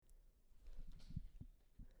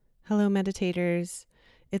Hello, meditators.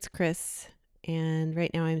 It's Chris, and right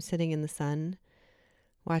now I'm sitting in the sun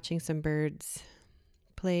watching some birds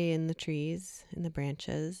play in the trees, in the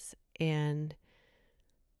branches, and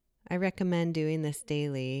I recommend doing this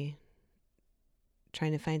daily,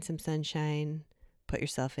 trying to find some sunshine, put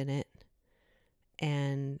yourself in it,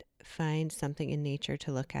 and find something in nature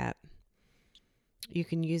to look at. You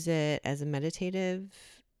can use it as a meditative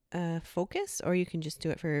focus, or you can just do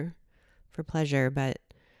it for pleasure, but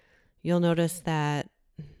you'll notice that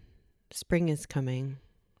spring is coming.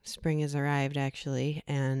 Spring has arrived, actually,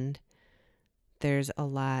 and there's a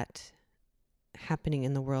lot happening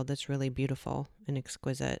in the world that's really beautiful and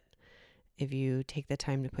exquisite. If you take the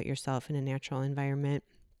time to put yourself in a natural environment,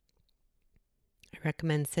 I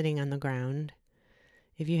recommend sitting on the ground.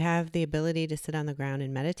 If you have the ability to sit on the ground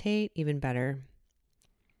and meditate, even better.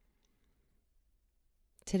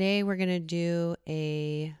 Today, we're going to do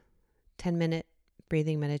a 10-minute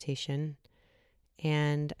breathing meditation.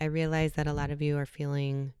 And I realize that a lot of you are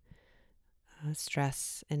feeling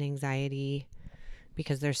stress and anxiety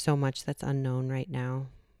because there's so much that's unknown right now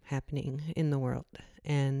happening in the world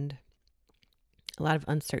and a lot of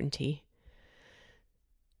uncertainty.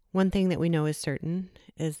 One thing that we know is certain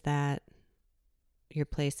is that your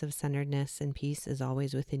place of centeredness and peace is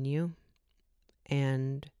always within you,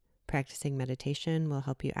 and practicing meditation will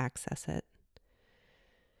help you access it.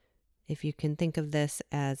 If you can think of this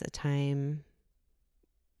as a time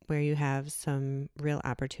where you have some real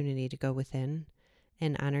opportunity to go within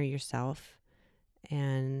and honor yourself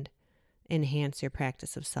and enhance your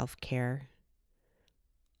practice of self-care,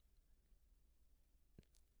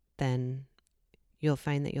 then you'll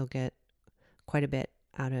find that you'll get quite a bit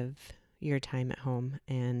out of your time at home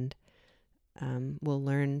and will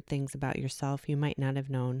learn things about yourself you might not have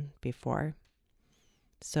known before.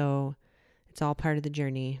 So it's all part of the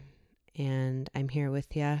journey, and I'm here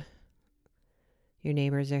with you. Your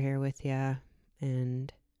neighbors are here with you,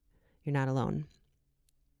 and you're not alone.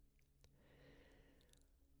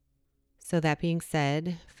 So that being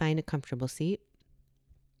said, find a comfortable seat.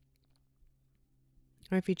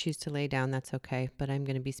 Or if you choose to lay down, that's okay, but I'm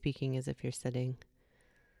going to be speaking as if you're sitting.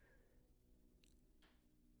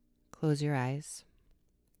 Close your eyes.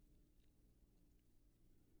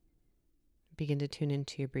 Begin to tune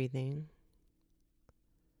into your breathing.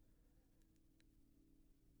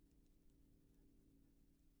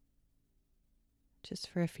 Just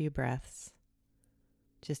for a few breaths,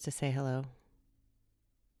 just to say hello.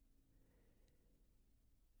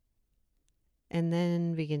 And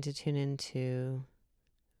then begin to tune into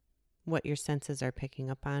what your senses are picking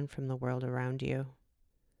up on from the world around you.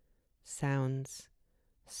 Sounds,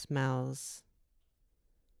 smells,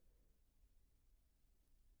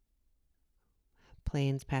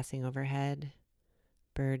 planes passing overhead,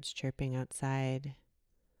 birds chirping outside,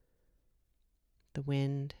 the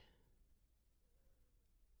wind,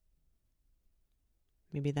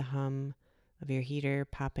 maybe the hum of your heater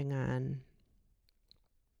popping on,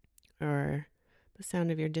 or the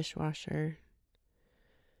sound of your dishwasher.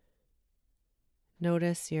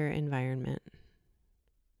 Notice your environment.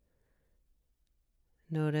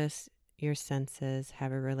 Notice your senses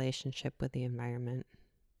have a relationship with the environment,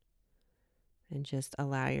 and just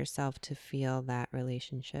allow yourself to feel that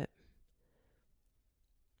relationship.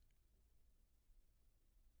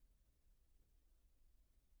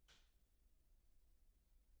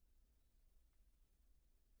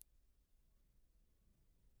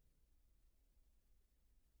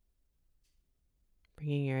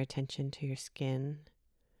 Bringing your attention to your skin,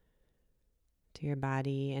 to your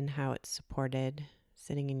body and how it's supported,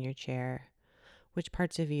 sitting in your chair. Which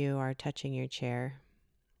parts of you are touching your chair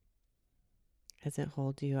as it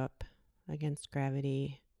holds you up against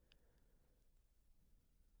gravity?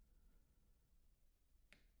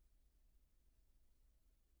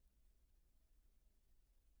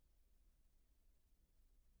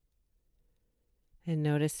 And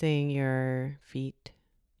noticing your feet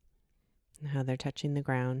and how they're touching the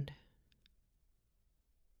ground.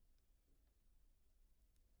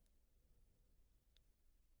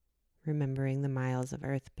 Remembering the miles of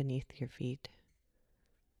earth beneath your feet.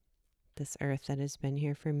 This earth that has been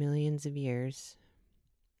here for millions of years,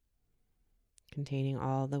 containing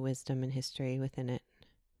all the wisdom and history within it.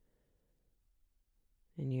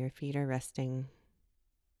 And your feet are resting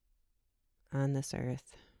on this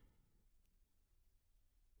earth.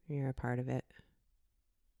 You're a part of it.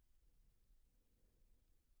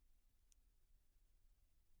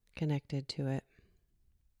 Connected to it.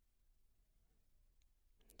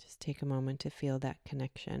 Just take a moment to feel that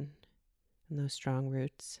connection and those strong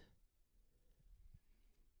roots.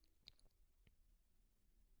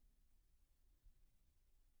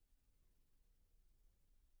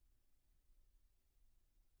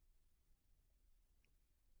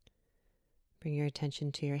 Bring your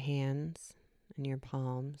attention to your hands and your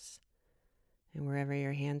palms, and wherever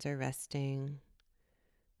your hands are resting,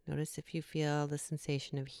 notice if you feel the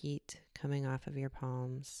sensation of heat coming off of your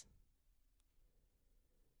palms.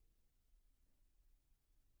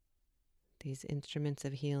 These instruments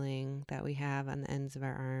of healing that we have on the ends of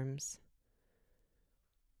our arms,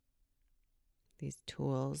 these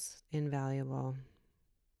tools, invaluable.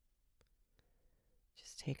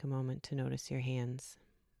 Just take a moment to notice your hands.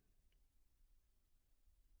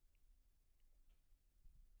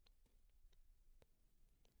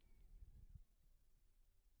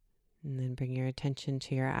 And then bring your attention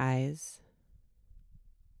to your eyes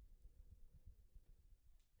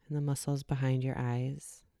and the muscles behind your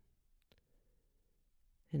eyes.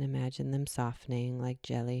 And imagine them softening like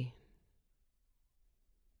jelly,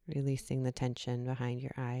 releasing the tension behind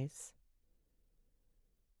your eyes.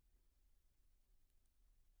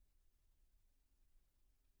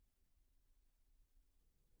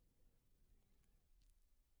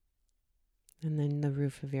 And then the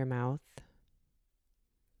roof of your mouth,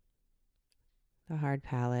 the hard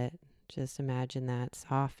palate, just imagine that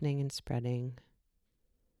softening and spreading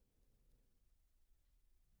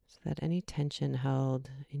so that any tension held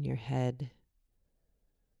in your head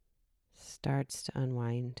starts to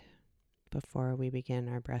unwind before we begin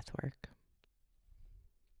our breath work.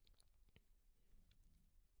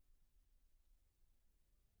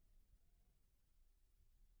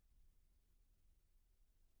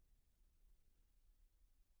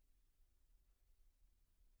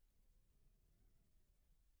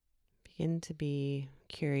 Begin to be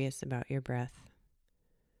curious about your breath,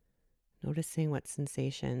 noticing what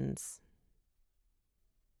sensations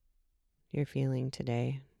you're feeling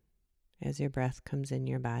today as your breath comes in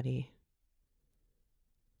your body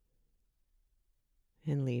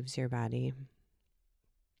and leaves your body.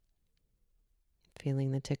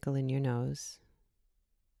 Feeling the tickle in your nose,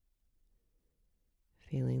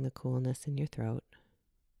 feeling the coolness in your throat.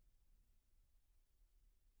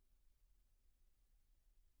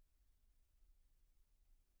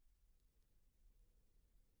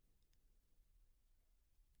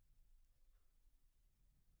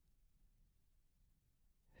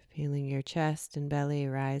 Feeling your chest and belly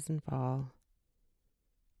rise and fall.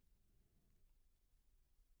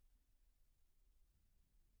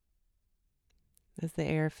 As the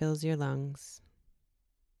air fills your lungs.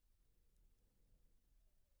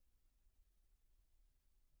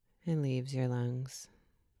 And leaves your lungs.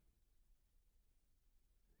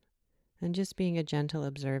 And just being a gentle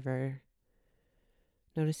observer,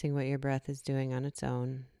 noticing what your breath is doing on its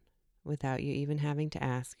own, without you even having to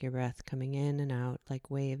ask, your breath coming in and out like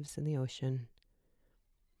waves in the ocean.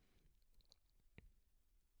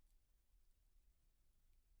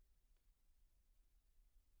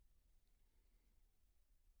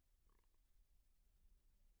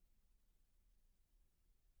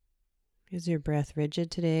 Is your breath rigid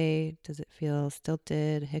today? Does it feel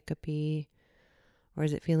stilted, hiccupy, or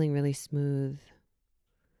is it feeling really smooth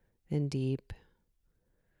and deep?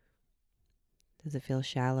 Does it feel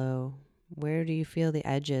shallow? Where do you feel the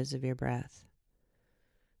edges of your breath?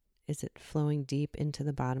 Is it flowing deep into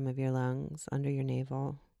the bottom of your lungs, under your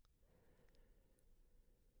navel?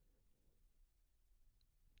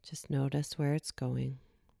 Just notice where it's going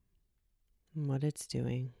and what it's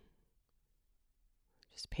doing.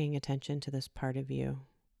 Just paying attention to this part of you.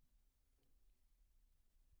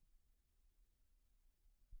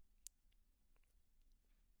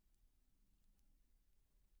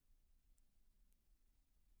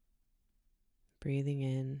 Breathing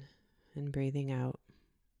in and breathing out.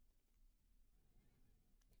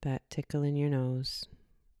 That tickle in your nose,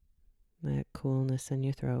 that coolness in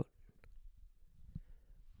your throat.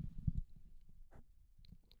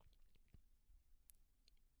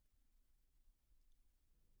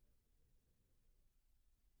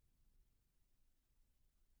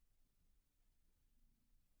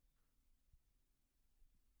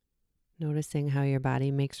 Noticing how your body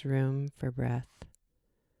makes room for breath.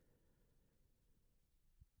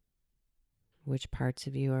 Which parts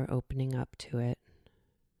of you are opening up to it,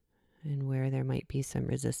 and where there might be some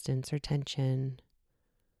resistance or tension,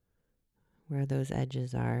 where those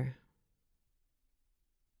edges are.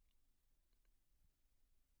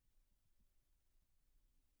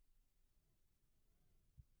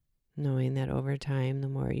 Knowing that over time, the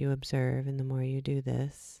more you observe and the more you do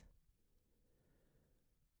this,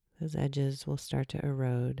 those edges will start to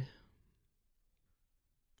erode.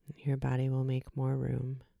 Your body will make more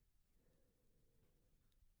room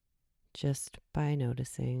just by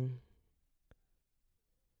noticing.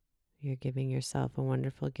 You're giving yourself a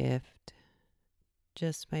wonderful gift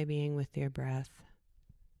just by being with your breath.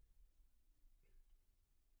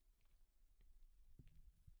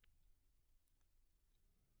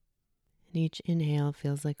 And each inhale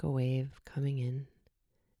feels like a wave coming in,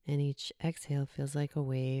 and each exhale feels like a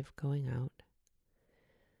wave going out.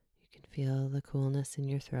 You can feel the coolness in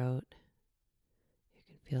your throat. You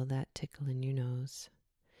can feel that tickle in your nose.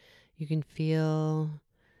 You can feel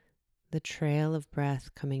the trail of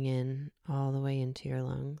breath coming in all the way into your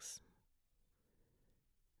lungs.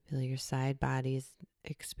 Feel your side bodies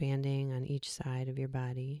expanding on each side of your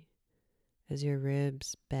body as your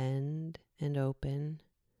ribs bend and open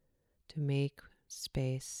to make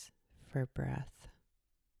space for breath.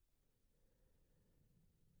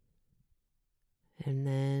 And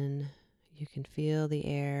then you can feel the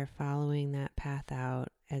air following that path out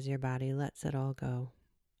as your body lets it all go.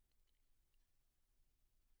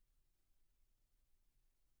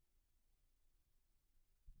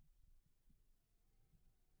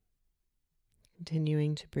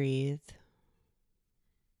 Continuing to breathe.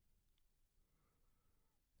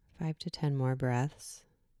 5 to 10 more breaths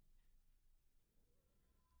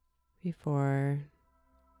before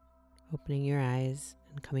opening your eyes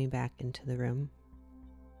and coming back into the room.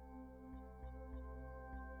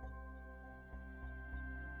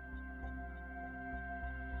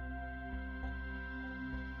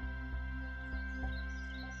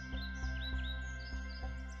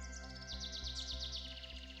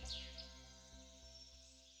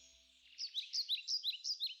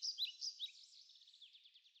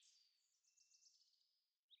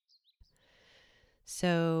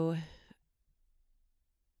 So,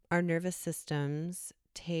 our nervous systems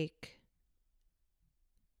take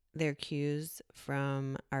their cues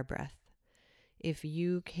from our breath. If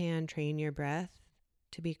you can train your breath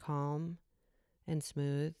to be calm and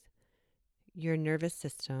smooth, your nervous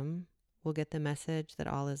system will get the message that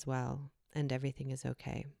all is well and everything is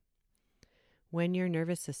okay. When your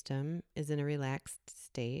nervous system is in a relaxed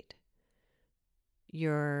state,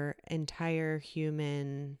 your entire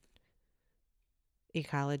human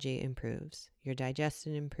ecology improves. Your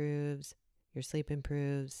digestion improves, your sleep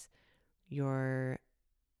improves, your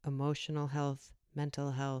emotional health,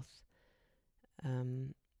 mental health,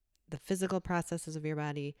 the physical processes of your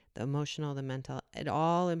body, the emotional, the mental, it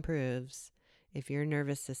all improves if your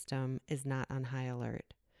nervous system is not on high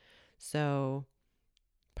alert. So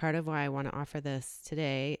part of why I want to offer this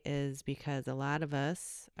today is because a lot of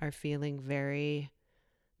us are feeling very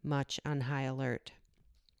much on high alert.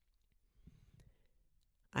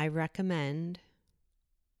 I recommend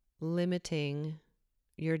limiting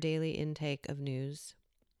your daily intake of news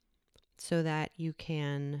so that you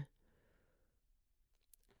can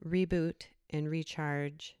reboot and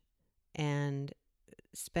recharge and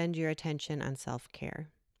spend your attention on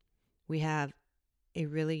self-care. We have a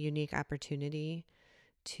really unique opportunity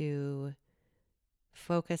to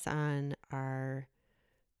focus on our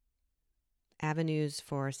avenues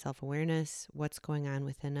for self-awareness, what's going on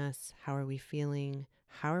within us, how are we feeling,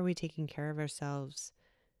 how are we taking care of ourselves,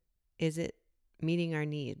 is it meeting our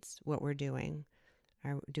needs, what we're doing,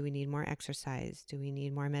 do we need more exercise, do we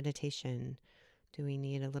need more meditation, do we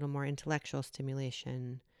need a little more intellectual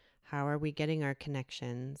stimulation, how are we getting our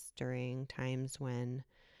connections during times when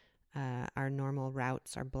our normal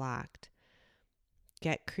routes are blocked.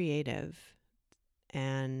 Get creative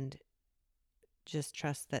and just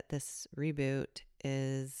trust that this reboot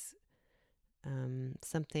is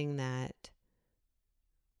something that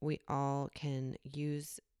we all can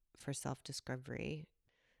use for self-discovery.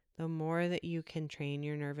 The more that you can train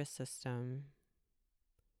your nervous system,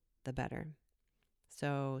 the better.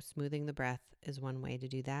 So smoothing the breath is one way to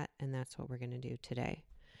do that, and that's what we're going to do today.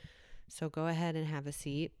 So go ahead and have a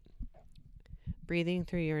seat. Breathing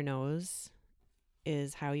through your nose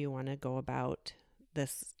is how you want to go about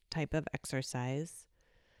this type of exercise.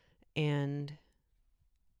 And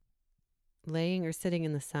laying or sitting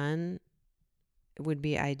in the sun would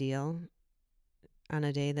be ideal on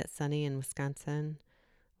a day that's sunny in Wisconsin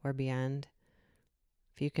or beyond.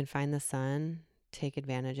 If you can find the sun, take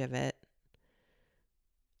advantage of it.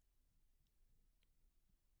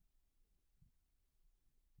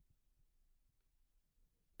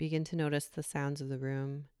 Begin to notice the sounds of the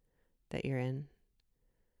room that you're in.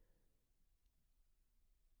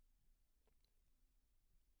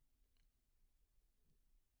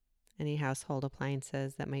 Any household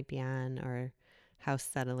appliances that might be on, or house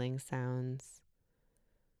settling sounds.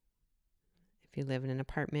 If you live in an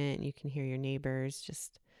apartment, you can hear your neighbors.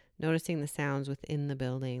 Just noticing the sounds within the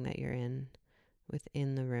building that you're in,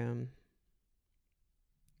 within the room.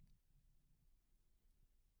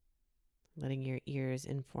 Letting your ears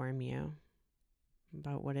inform you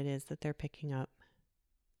about what it is that they're picking up.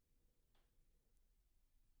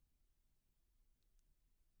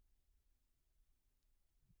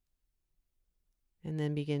 And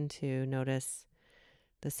then begin to notice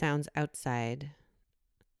the sounds outside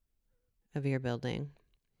of your building.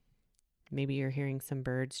 Maybe you're hearing some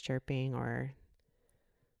birds chirping or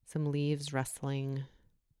some leaves rustling,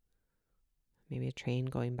 maybe a train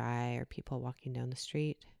going by or people walking down the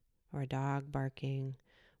street or a dog barking.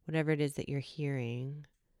 Whatever it is that you're hearing,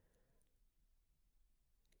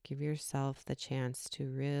 give yourself the chance to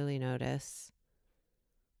really notice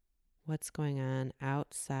what's going on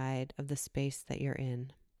outside of the space that you're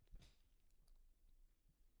in.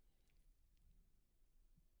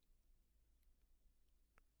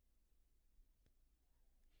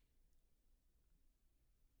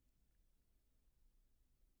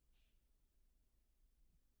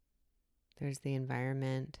 There's the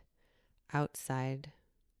environment outside.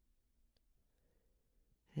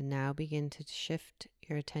 And now begin to shift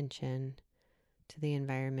your attention to the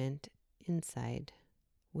environment inside,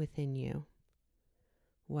 within you.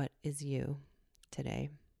 What is you today?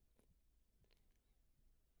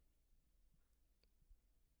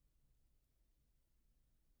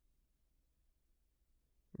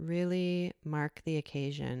 Really mark the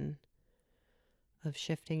occasion of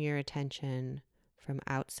shifting your attention from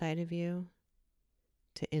outside of you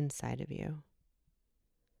to inside of you.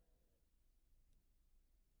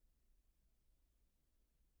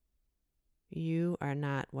 You are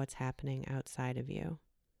not what's happening outside of you.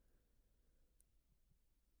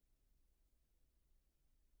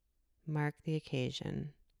 Mark the occasion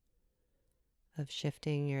of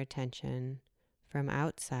shifting your attention from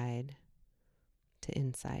outside to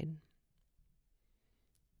inside.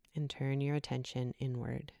 And turn your attention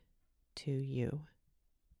inward to you.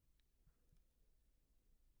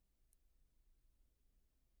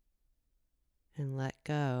 And let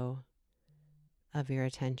go of your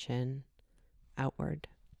attention outward.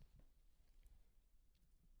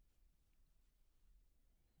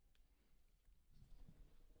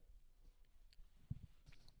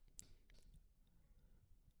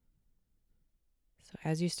 So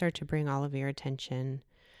as you start to bring all of your attention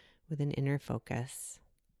with an inner focus,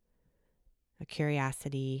 a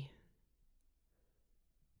curiosity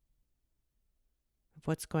of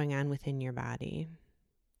what's going on within your body,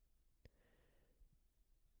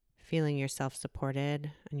 feeling yourself supported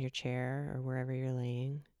on your chair or wherever you're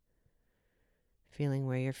laying, feeling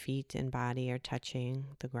where your feet and body are touching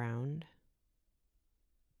the ground,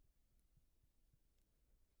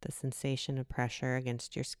 the sensation of pressure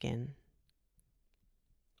against your skin.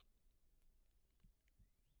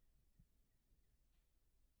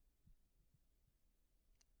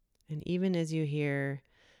 And even as you hear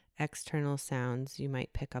external sounds you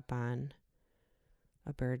might pick up on,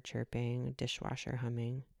 a bird chirping, a dishwasher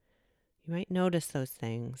humming, you might notice those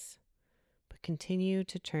things, but continue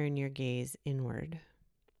to turn your gaze inward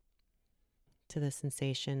to the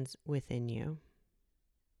sensations within you,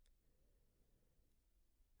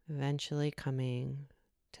 eventually coming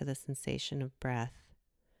to the sensation of breath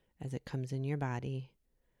as it comes in your body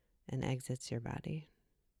and exits your body.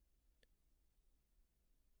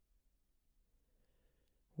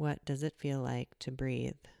 What does it feel like to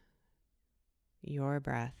breathe your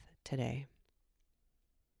breath today?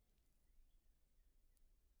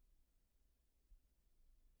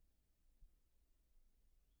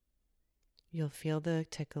 You'll feel the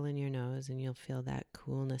tickle in your nose and you'll feel that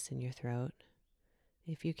coolness in your throat.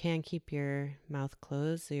 If you can keep your mouth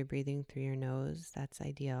closed so you're breathing through your nose, that's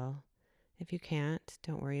ideal. If you can't,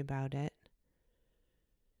 don't worry about it.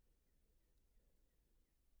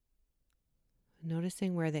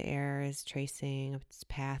 Noticing where the air is tracing its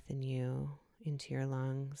path in you into your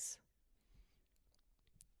lungs,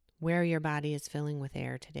 where your body is filling with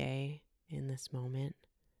air today in this moment,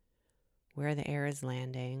 where the air is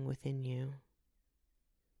landing within you,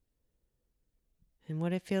 and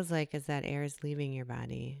what it feels like as that air is leaving your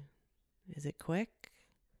body. Is it quick?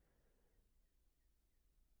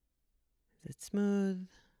 Is it smooth?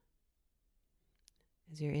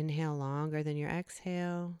 Is your inhale longer than your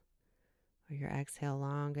exhale? Or your exhale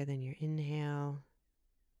longer than your inhale?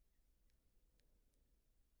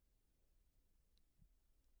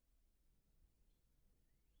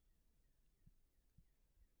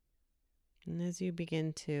 And as you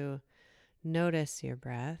begin to notice your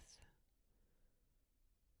breath,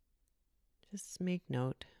 just make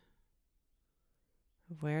note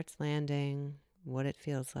of where it's landing, what it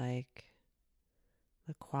feels like,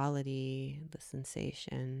 the quality, the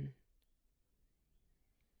sensation.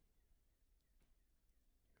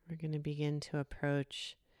 We're going to begin to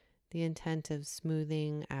approach the intent of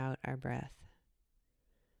smoothing out our breath,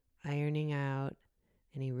 ironing out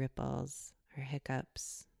any ripples or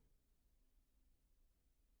hiccups.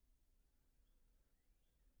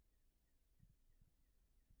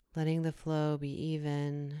 letting the flow be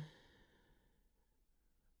even,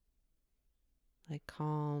 like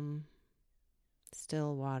calm,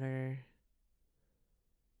 still water.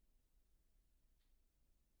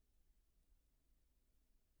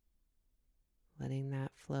 Letting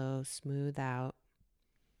that flow smooth out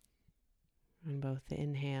on both the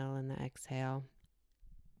inhale and the exhale.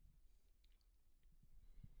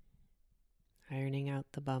 Ironing out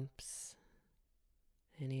the bumps,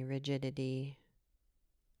 any rigidity.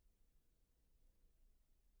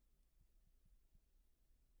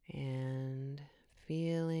 And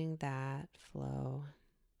feeling that flow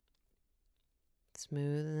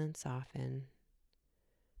smooth and then soften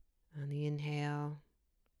on the inhale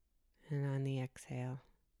and on the exhale.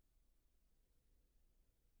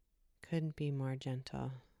 Couldn't be more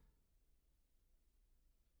gentle.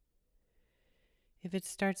 If it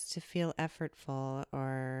starts to feel effortful,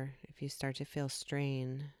 or if you start to feel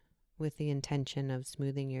strain with the intention of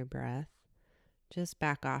smoothing your breath, just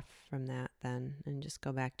back off from that then and just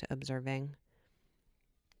go back to observing.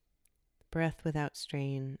 Breath without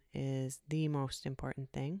strain is the most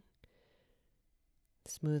important thing.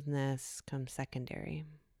 Smoothness comes secondary.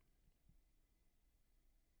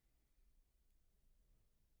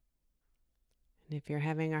 And if you're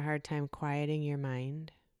having a hard time quieting your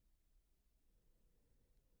mind,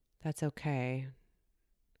 that's okay.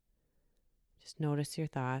 Just notice your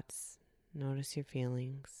thoughts, notice your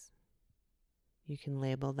feelings. You can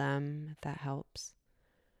label them if that helps.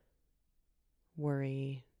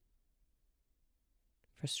 Worry,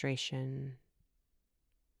 frustration.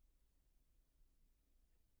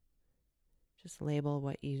 Just label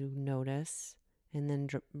what you notice and then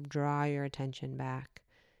draw your attention back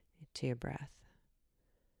to your breath.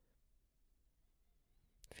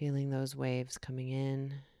 Feeling those waves coming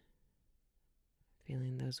in,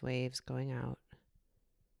 feeling those waves going out.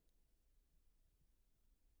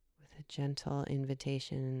 With a gentle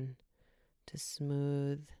invitation to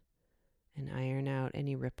smooth and iron out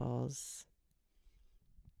any ripples.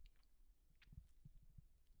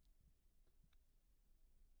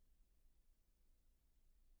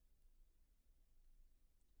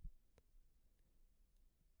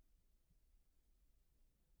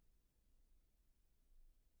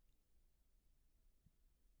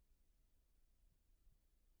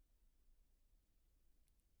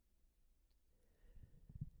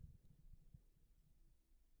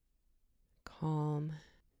 Calm,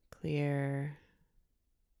 clear,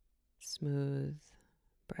 smooth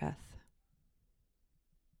breath.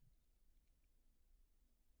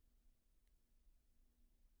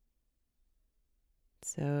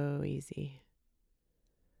 So easy.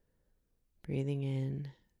 Breathing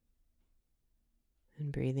in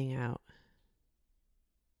and breathing out.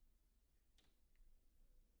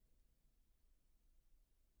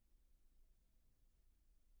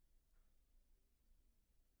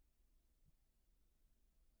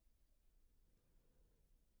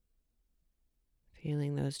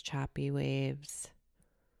 Feeling those choppy waves,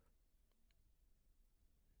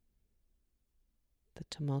 the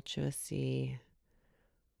tumultuous sea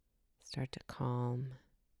start to calm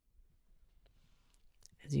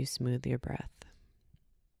as you smooth your breath.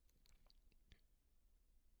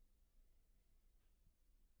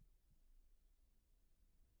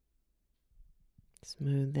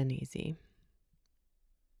 Smooth and easy.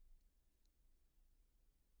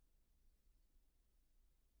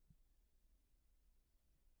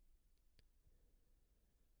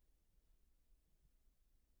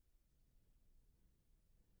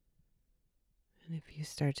 And if you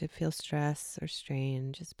start to feel stress or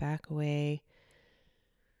strain, just back away.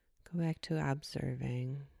 Go back to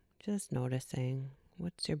observing, just noticing.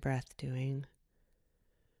 What's your breath doing?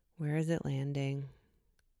 Where is it landing?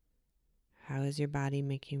 How is your body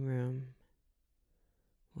making room?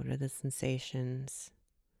 What are the sensations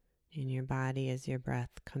in your body as your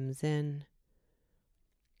breath comes in?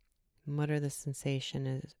 And what are the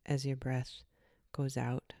sensations as your breath goes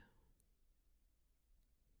out?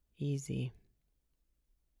 Easy.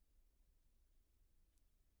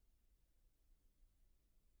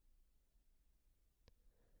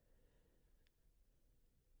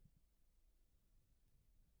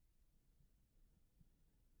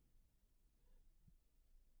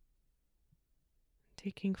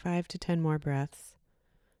 Taking 5 to 10 more breaths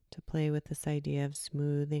to play with this idea of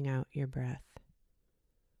smoothing out your breath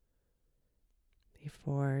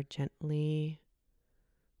before gently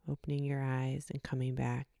opening your eyes and coming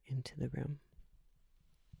back into the room.